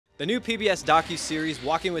The new PBS docu-series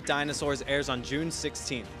Walking with Dinosaurs airs on June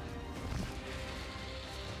 16th.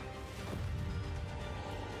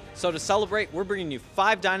 So to celebrate, we're bringing you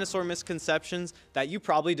 5 dinosaur misconceptions that you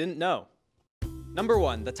probably didn't know. Number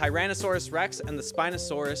 1, the Tyrannosaurus Rex and the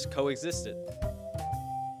Spinosaurus coexisted.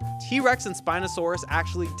 T-Rex and Spinosaurus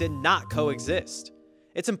actually did not coexist.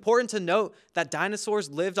 It's important to note that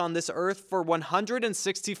dinosaurs lived on this earth for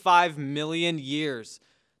 165 million years.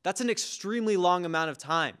 That's an extremely long amount of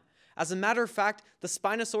time. As a matter of fact, the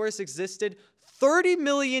Spinosaurus existed 30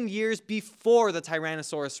 million years before the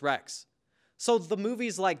Tyrannosaurus Rex. So the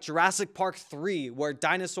movies like Jurassic Park 3, where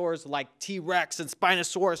dinosaurs like T-Rex and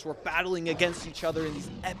Spinosaurus were battling against each other in these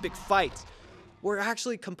epic fights, were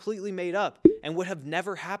actually completely made up and would have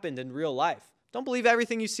never happened in real life. Don't believe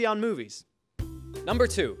everything you see on movies. Number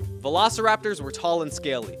 2, Velociraptors were tall and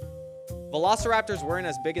scaly. Velociraptors weren't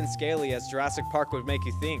as big and scaly as Jurassic Park would make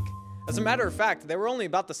you think. As a matter of fact, they were only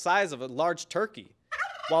about the size of a large turkey.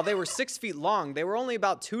 While they were 6 feet long, they were only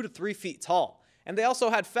about 2 to 3 feet tall, and they also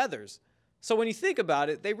had feathers. So when you think about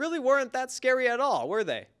it, they really weren't that scary at all, were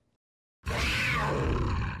they?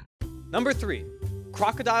 Number 3,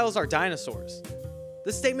 crocodiles are dinosaurs.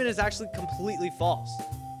 This statement is actually completely false.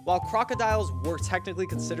 While crocodiles were technically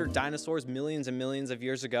considered dinosaurs millions and millions of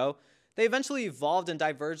years ago, they eventually evolved and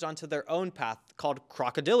diverged onto their own path called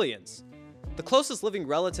crocodilians. The closest living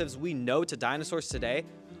relatives we know to dinosaurs today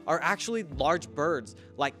are actually large birds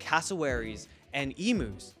like cassowaries and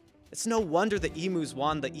emus. It's no wonder the emus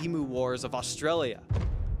won the Emu Wars of Australia.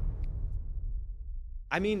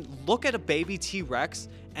 I mean, look at a baby T-Rex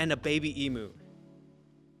and a baby emu.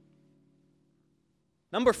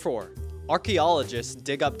 Number 4, archaeologists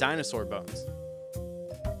dig up dinosaur bones.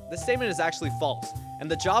 This statement is actually false,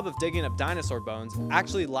 and the job of digging up dinosaur bones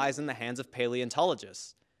actually lies in the hands of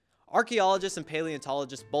paleontologists. Archaeologists and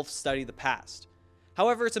paleontologists both study the past.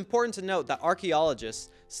 However, it's important to note that archaeologists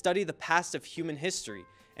study the past of human history,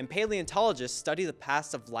 and paleontologists study the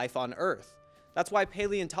past of life on Earth. That's why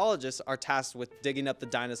paleontologists are tasked with digging up the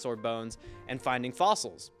dinosaur bones and finding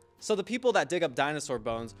fossils. So the people that dig up dinosaur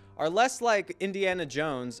bones are less like Indiana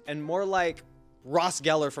Jones and more like Ross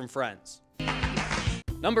Geller from Friends.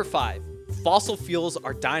 Number 5, fossil fuels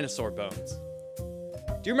are dinosaur bones.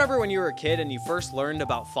 Do you remember when you were a kid and you first learned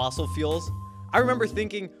about fossil fuels? I remember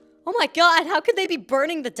thinking, oh my god, how could they be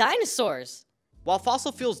burning the dinosaurs? While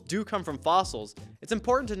fossil fuels do come from fossils, it's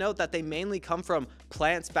important to note that they mainly come from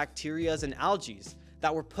plants, bacteria, and algae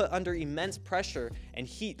that were put under immense pressure and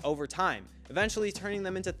heat over time, eventually turning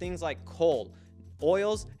them into things like coal,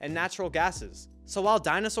 oils, and natural gases. So while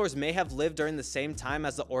dinosaurs may have lived during the same time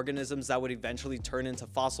as the organisms that would eventually turn into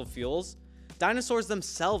fossil fuels, dinosaurs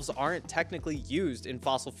themselves aren't technically used in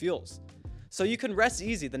fossil fuels. So you can rest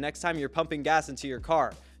easy the next time you're pumping gas into your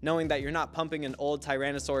car, knowing that you're not pumping an old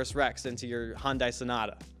Tyrannosaurus Rex into your Hyundai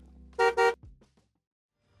Sonata.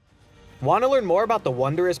 Want to learn more about the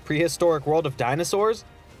wondrous prehistoric world of dinosaurs?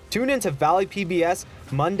 Tune into Valley PBS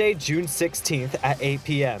Monday, June 16th at 8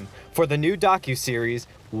 p.m. for the new docu-series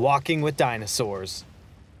Walking with Dinosaurs.